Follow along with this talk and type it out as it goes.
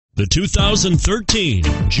The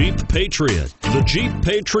 2013 Jeep Patriot. The Jeep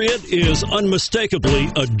Patriot is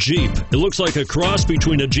unmistakably a Jeep. It looks like a cross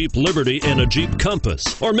between a Jeep Liberty and a Jeep Compass,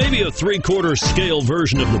 or maybe a 3/4 scale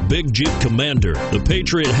version of the big Jeep Commander. The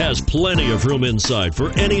Patriot has plenty of room inside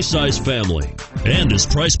for any size family and is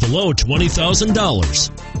priced below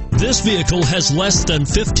 $20,000. This vehicle has less than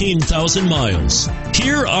 15,000 miles.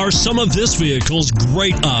 Here are some of this vehicle's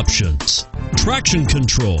great options: traction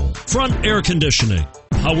control, front air conditioning,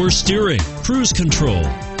 power steering, cruise control,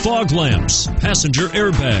 fog lamps, passenger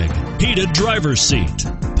airbag, heated driver's seat,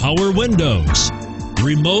 power windows,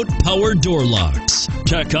 remote power door locks,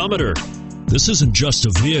 tachometer. This isn't just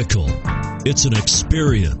a vehicle, it's an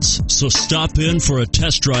experience. So stop in for a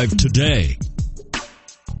test drive today.